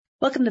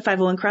Welcome to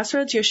 501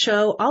 Crossroads, your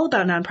show all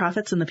about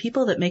nonprofits and the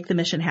people that make the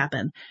mission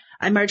happen.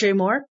 I'm Marjorie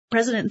Moore,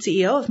 President and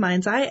CEO of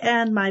Mind's Eye,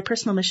 and my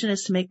personal mission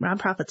is to make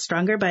nonprofits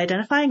stronger by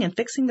identifying and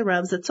fixing the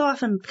rubs that so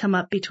often come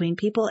up between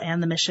people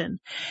and the mission.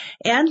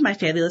 And my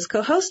fabulous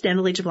co-host,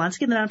 Natalie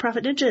Jablonski, the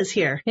Nonprofit Ninja, is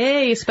here.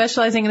 Hey,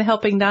 specializing in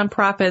helping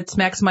nonprofits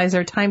maximize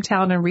their time,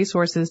 talent, and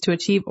resources to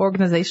achieve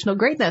organizational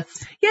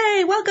greatness.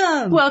 Yay,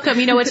 welcome!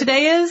 Welcome. You know what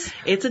today is?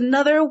 It's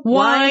another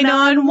Wine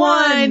on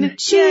One.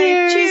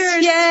 Cheers!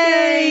 Cheers!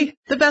 Yay!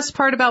 The best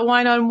part about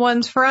Wine on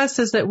Ones for us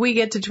is that we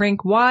get to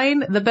drink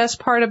wine. The best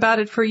part about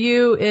it for you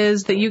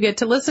is that you get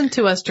to listen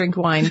to us drink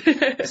wine.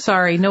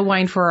 Sorry, no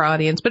wine for our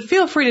audience, but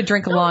feel free to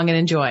drink along and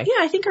enjoy. Yeah,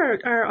 I think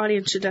our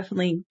audience should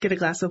definitely get a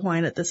glass of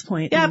wine at this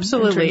point. Yeah,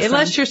 absolutely.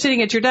 Unless you're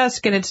sitting at your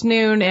desk and it's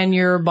noon and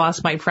your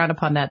boss might frown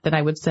upon that, then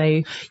I would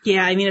say...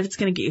 Yeah, I mean, if it's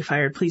going to get you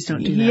fired, please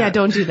don't do that. Yeah,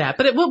 don't do that.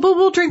 But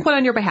we'll drink one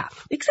on your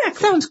behalf.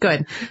 Exactly. Sounds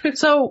good.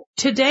 So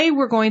today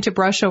we're going to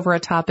brush over a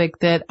topic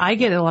that I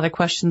get a lot of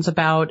questions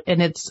about,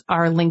 and it's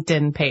our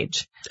LinkedIn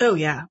page. Oh,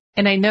 yeah.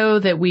 And I know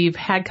that we've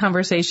had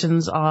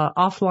conversations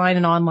offline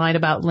and online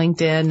about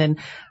LinkedIn, and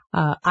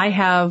I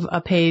have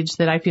a page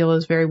that I feel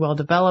is very well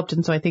developed,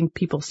 and so I think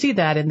people see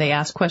that and they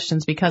ask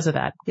questions because of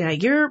that. Yeah,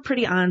 you're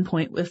pretty on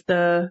point with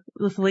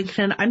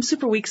LinkedIn. I'm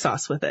super weak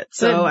sauce with it,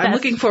 so I'm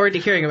looking forward to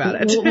hearing about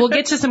it. We'll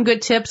get to some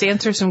good tips,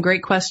 answer some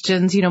great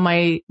questions. You know,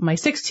 my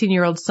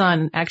 16-year-old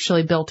son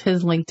actually built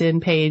his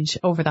LinkedIn page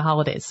over the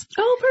holidays.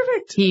 Oh,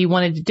 perfect. He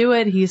wanted to do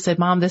it. He said,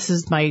 Mom, this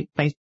is my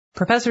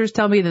professors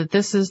tell me that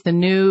this is the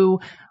new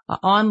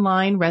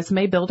online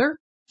resume builder.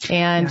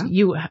 And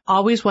you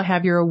always will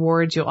have your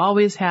awards. You'll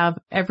always have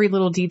every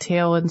little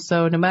detail. And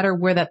so no matter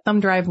where that thumb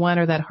drive went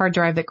or that hard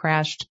drive that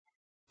crashed,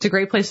 it's a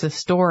great place to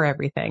store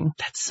everything.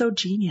 That's so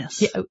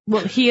genius. Yeah,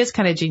 well, he is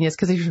kind of genius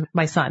because he's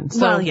my son.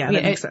 So, well, yeah,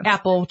 that makes sense.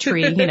 Apple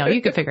tree,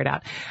 you can figure it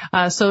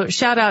out. So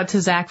shout out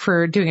to Zach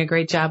for doing a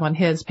great job on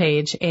his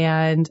page.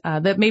 And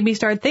that made me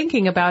start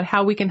thinking about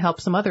how we can help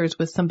some others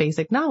with some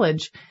basic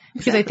knowledge.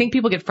 Because I think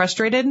people get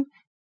frustrated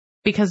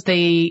because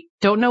they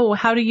don't know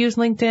how to use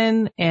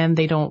LinkedIn and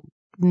they don't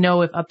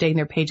know if updating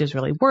their page is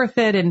really worth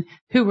it and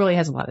who really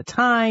has a lot of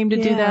time to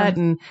do that.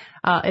 And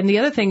the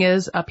other thing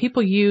is,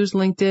 people use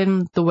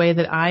LinkedIn the way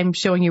that I'm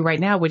showing you right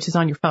now, which is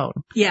on your phone.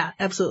 Yeah,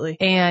 absolutely.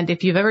 And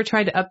if you've ever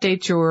tried to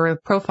update your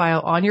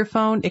profile on your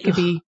phone, it could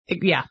be,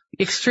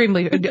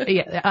 extremely,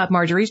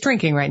 Marjorie's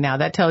drinking right now.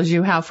 That tells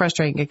you how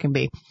frustrating it can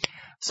be.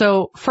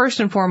 So first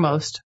and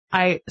foremost,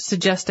 I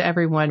suggest to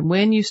everyone,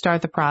 when you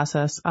start the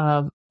process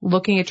of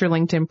looking at your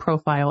LinkedIn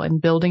profile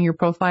and building your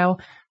profile,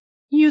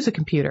 use a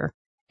computer.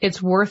 It's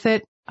worth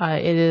it.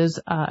 It is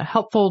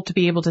helpful to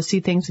be able to see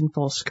things in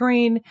full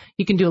screen.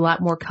 You can do a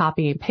lot more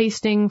copy and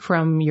pasting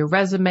from your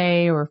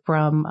resume or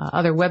from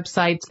other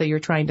websites that you're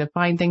trying to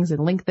find things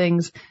and link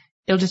things.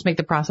 It'll just make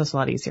the process a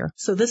lot easier.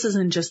 So this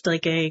isn't just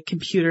like a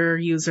computer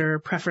user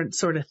preference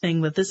sort of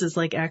thing, but this is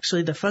like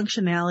actually the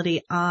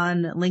functionality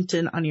on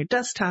LinkedIn on your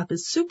desktop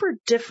is super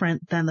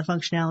different than the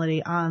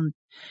functionality on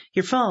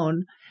your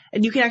phone.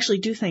 And you can actually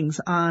do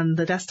things on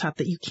the desktop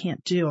that you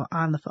can't do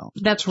on the phone.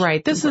 That's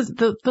right. This is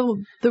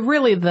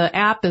the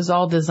app is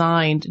all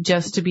designed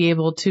just to be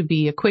able to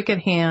be a quick at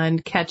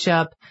hand, catch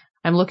up.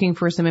 I'm looking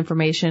for some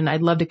information.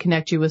 I'd love to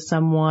connect you with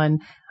someone.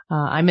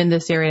 I'm in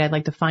this area. I'd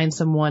like to find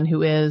someone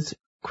who is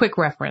quick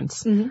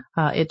reference.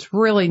 Mm-hmm. It's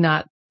really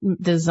not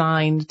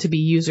designed to be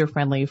user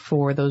friendly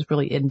for those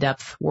really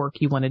in-depth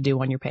work you want to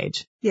do on your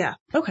page. Yeah.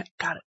 Okay.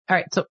 Got it. All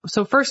right.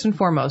 So first and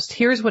foremost,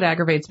 here's what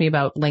aggravates me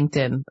about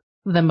LinkedIn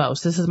the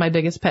most. This is my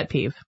biggest pet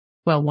peeve.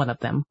 Well, one of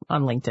them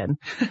on LinkedIn.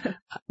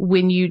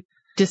 When you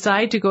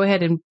decide to go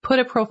ahead and put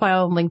a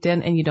profile on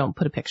LinkedIn and you don't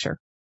put a picture.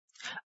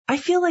 I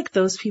feel like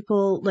those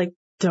people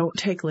don't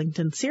take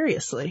LinkedIn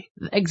seriously.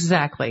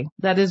 Exactly.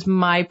 That is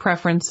my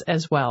preference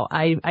as well.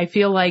 I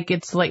feel like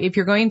it's like if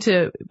you're going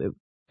to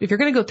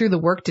go through the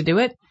work to do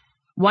it,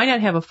 why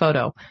not have a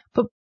photo?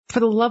 But for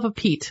the love of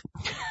Pete.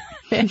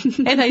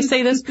 And I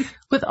say this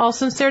with all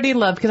sincerity and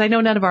love because I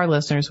know none of our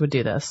listeners would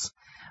do this.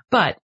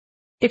 But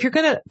if you're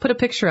going to put a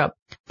picture up,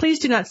 please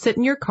do not sit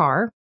in your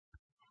car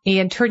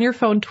and turn your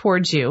phone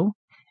towards you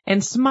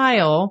and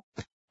smile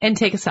and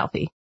take a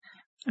selfie.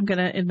 I'm going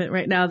to admit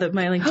right now that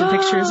my LinkedIn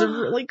picture is a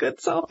really good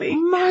selfie.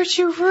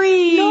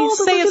 Marjorie, no,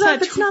 say it's not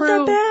true. It's not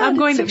that bad. I'm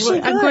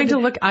going to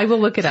look. I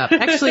will look it up.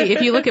 Actually,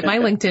 if you look at my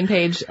LinkedIn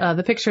page,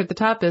 the picture at the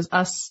top is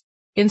us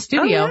in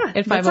studio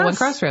at 501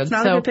 Crossroads. It's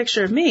not a good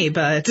picture of me,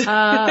 but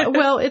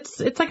well, it's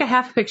like a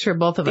half picture of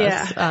both of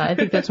us. Yeah. I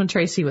think that's when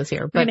Tracy was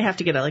here. But we're gonna have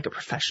to get a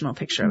professional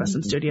picture of us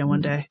in studio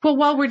one day. Well,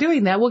 while we're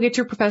doing that, we'll get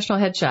your professional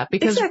headshot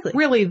because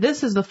really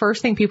this is the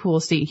first thing people will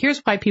see. Here's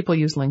why people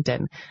use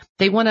LinkedIn.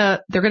 They're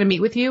gonna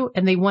meet with you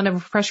and they want a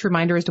fresh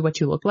reminder as to what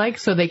you look like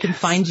so they can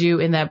find you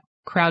in that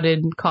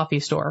crowded coffee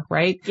store,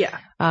 right? Yeah.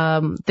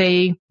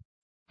 They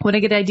want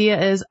to get an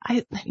idea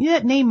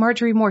that name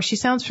Marjorie Moore. She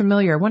sounds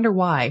familiar. I wonder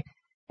why.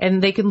 And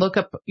they can look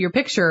up your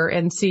picture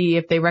and see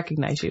if they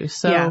recognize you.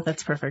 So yeah,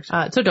 that's perfect.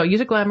 So don't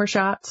use a glamour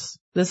shots.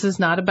 This is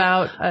not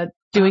about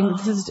doing,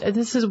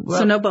 this is,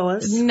 so no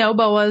boas. No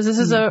boas. This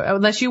is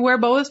unless you wear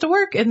boas to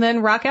work and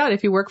then rock out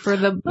if you work for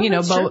the,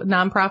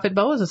 nonprofit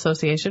boas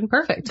association.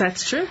 Perfect.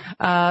 That's true.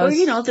 Or,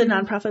 the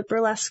nonprofit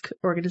burlesque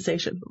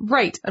organization.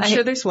 Right. I'm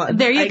sure there's one.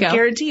 There you go. I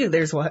guarantee you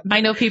there's one.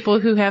 I know people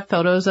who have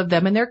photos of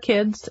them and their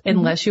kids,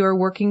 unless you are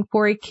working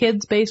for a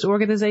kids-based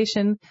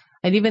organization.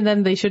 And even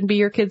then, they shouldn't be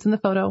your kids in the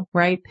photo,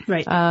 right?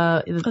 Right.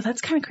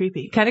 That's kind of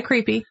creepy.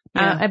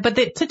 Yeah. But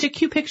it's such a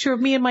cute picture of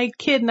me and my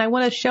kid, and I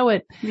want to show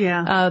it.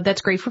 Yeah.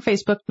 That's great for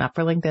Facebook, not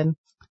for LinkedIn.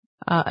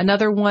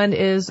 Another one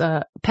is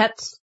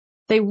pets.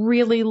 They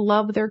really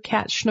love their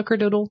cat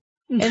Schnuckerdoodle,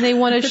 and they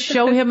want to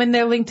show him in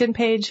their LinkedIn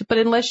page. But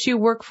unless you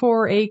work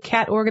for a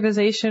cat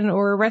organization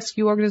or a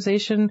rescue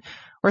organization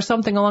or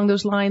something along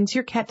those lines,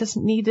 your cat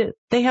doesn't need it.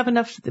 They have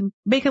enough.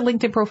 Make a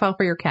LinkedIn profile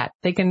for your cat.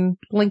 They can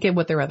link in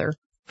with their other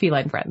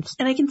feline friends.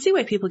 And I can see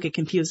why people get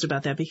confused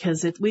about that,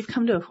 because we've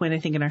come to a point, I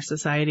think, in our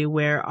society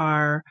where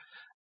our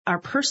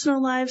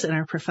personal lives and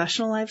our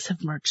professional lives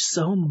have merged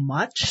so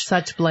much.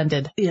 Such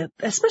blended. Yeah,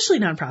 especially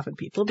nonprofit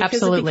people, because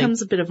Absolutely. It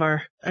becomes a bit of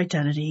our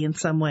identity in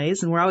some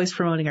ways. And we're always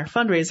promoting our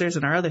fundraisers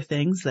and our other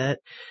things that,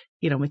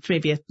 which may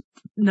be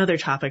another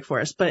topic for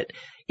us. But,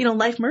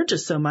 life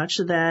merges so much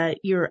that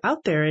you're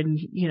out there and,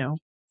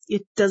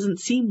 it doesn't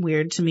seem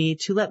weird to me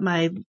to let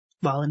my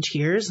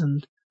volunteers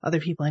and other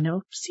people I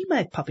know see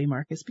my puppy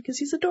Marcus, because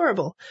he's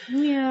adorable.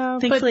 Yeah.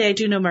 Thankfully, I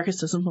do know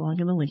Marcus doesn't belong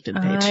in the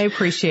LinkedIn page. I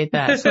appreciate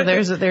that. So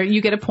you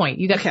get a point.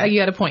 You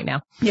got a point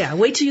now. Yeah.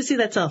 Wait till you see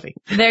that selfie.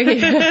 There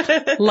you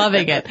go.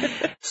 Loving it.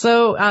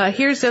 So,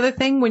 here's the other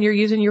thing when you're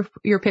using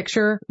your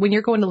picture, when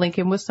you're going to link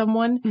in with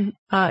someone,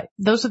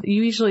 you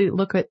usually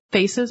look at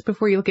faces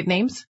before you look at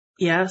names.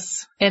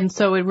 Yes. And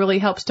so it really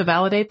helps to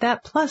validate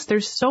that. Plus,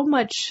 there's so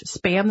much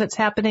spam that's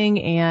happening,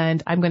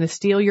 and I'm going to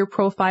steal your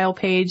profile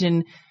page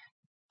and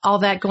all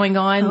that going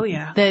on. Oh,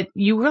 yeah. That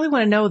you really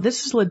want to know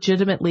this is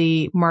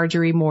legitimately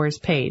Marjorie Moore's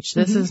page.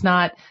 This is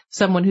not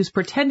someone who's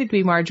pretending to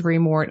be Marjorie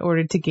Moore in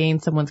order to gain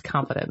someone's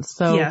confidence.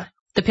 So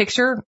the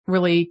picture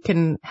really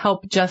can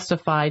help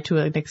justify to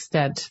an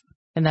extent,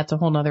 and that's a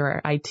whole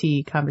nother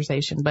IT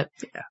conversation, but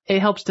it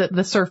helps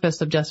the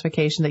surface of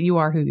justification that you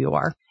are who you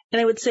are. And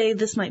I would say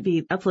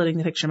uploading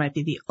the picture might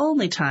be the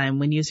only time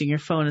when using your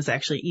phone is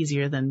actually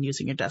easier than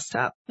using your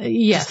desktop.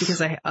 Yes. Just because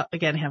I,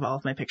 again, have all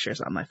of my pictures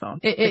on my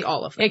phone.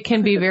 All of them. It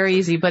can be very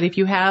easy, but if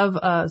you have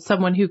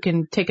someone who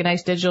can take a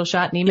nice digital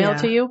shot and email it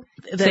to you,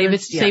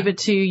 save it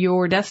to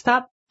your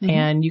desktop,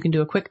 and you can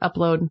do a quick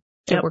upload.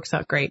 It works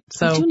out great.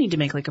 So I do need to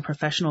make like a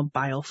professional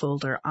bio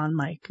folder on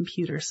my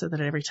computer so that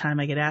every time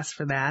I get asked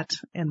for that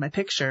and my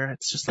picture,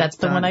 it's just that's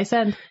the one I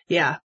said.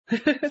 Yeah.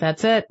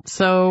 That's it.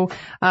 So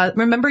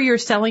remember, you're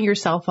selling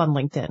yourself on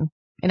LinkedIn.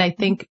 And I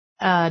think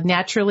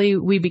naturally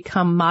we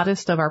become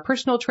modest of our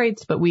personal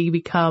traits, but we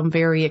become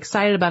very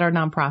excited about our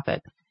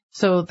nonprofit.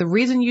 So the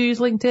reason you use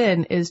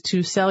LinkedIn is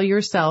to sell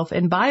yourself,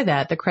 and by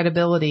that, the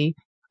credibility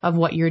of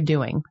what you're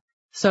doing.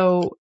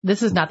 So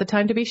this is not the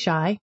time to be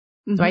shy.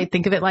 Right?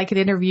 Think of it like an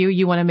interview.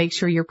 You want to make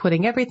sure you're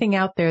putting everything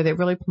out there that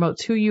really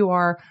promotes who you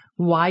are,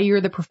 why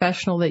you're the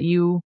professional that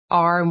you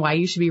are, and why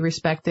you should be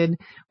respected.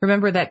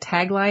 Remember that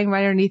tagline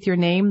right underneath your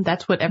name?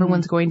 That's what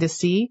everyone's going to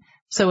see.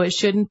 So it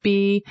shouldn't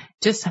be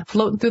just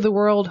floating through the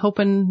world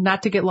hoping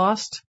not to get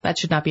lost. That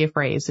should not be a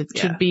phrase. It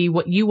should be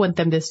what you want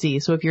them to see.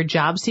 So if you're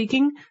job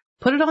seeking,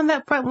 put it on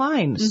that front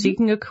line,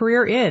 seeking a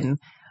career in.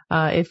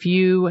 If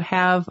you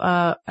have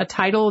a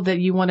title that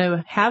you want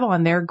to have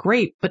on there,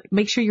 great, but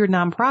make sure your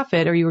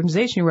nonprofit or your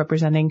organization you're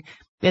representing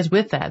is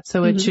with that.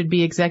 So it should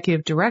be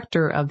executive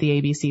director of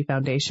the ABC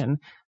Foundation.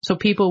 So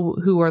people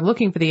who are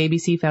looking for the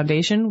ABC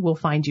Foundation will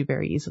find you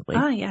very easily.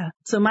 Ah, yeah.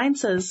 So mine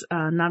says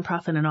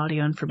nonprofit and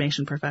audio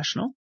information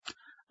professional,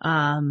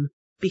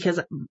 because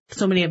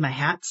so many of my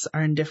hats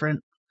are in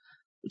different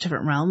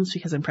realms,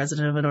 because I'm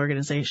president of an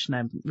organization.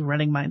 I'm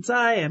running Mind's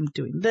Eye. I'm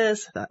doing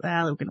this, that.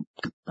 We're going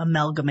to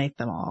amalgamate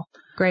them all.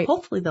 Great.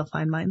 Hopefully they'll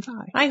find Mind's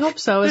Eye. I hope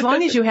so. As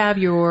long as you have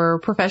your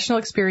professional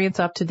experience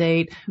up to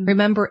date.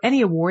 Remember,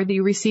 any award that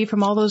you receive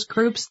from all those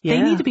groups,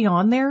 they need to be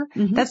on there.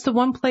 That's the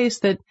one place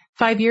that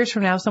 5 years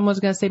from now, someone's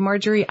going to say,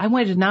 Marjorie, I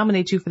wanted to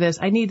nominate you for this.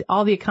 I need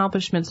all the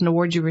accomplishments and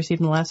awards you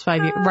received in the last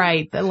 5 years.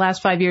 Right. The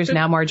last 5 years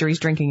now, Marjorie's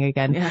drinking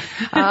again.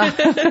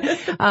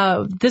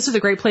 Yeah. This is a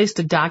great place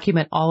to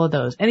document all of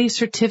those, any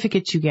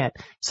certificates you get.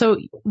 So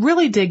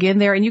really dig in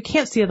there, and you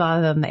can't see a lot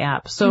of them in the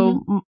app.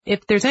 So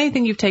if there's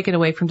anything you've taken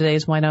away from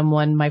today's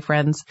one-on-one, my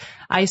friends,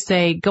 I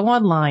say go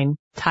online,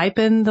 type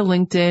in the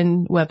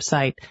LinkedIn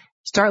website,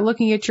 start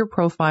looking at your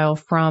profile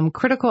from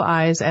critical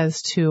eyes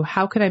as to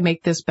how can I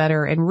make this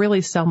better and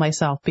really sell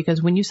myself,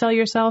 because when you sell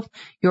yourself,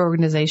 your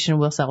organization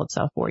will sell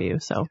itself for you.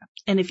 So,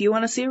 and if you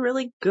want to see a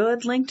really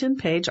good LinkedIn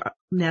page,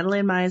 Natalie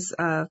and my's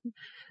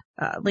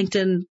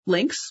LinkedIn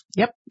links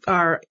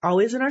are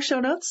always in our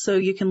show notes, so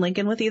you can link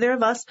in with either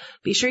of us.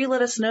 Be sure you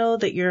let us know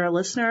that you're a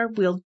listener.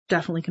 We'll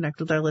definitely connect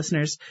with our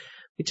listeners.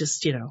 We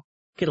just,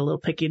 get a little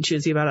picky and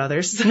choosy about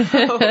others.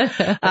 So,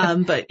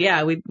 but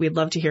yeah, we'd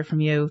love to hear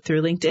from you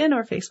through LinkedIn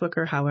or Facebook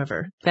or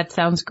however. That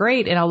sounds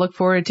great. And I'll look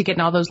forward to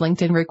getting all those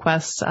LinkedIn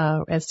requests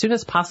as soon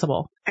as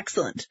possible.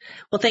 Excellent.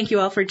 Well, thank you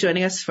all for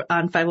joining us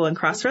on 501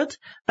 Crossroads.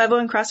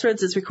 501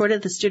 Crossroads is recorded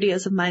at the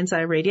studios of Mind's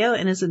Eye Radio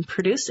and is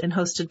produced and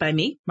hosted by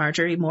me,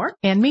 Marjorie Moore.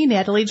 And me,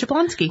 Natalie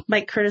Jablonski.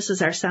 Mike Curtis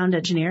is our sound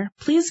engineer.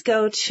 Please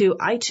go to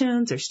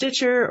iTunes or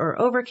Stitcher or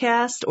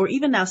Overcast or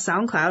even now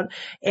SoundCloud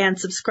and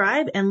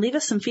subscribe and leave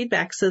us some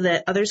feedback so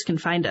that others can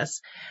find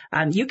us.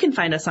 You can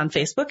find us on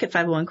Facebook at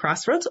 501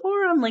 Crossroads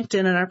or on LinkedIn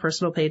and our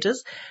personal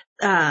pages.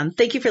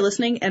 Thank you for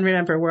listening. And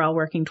remember, we're all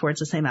working towards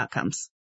the same outcomes.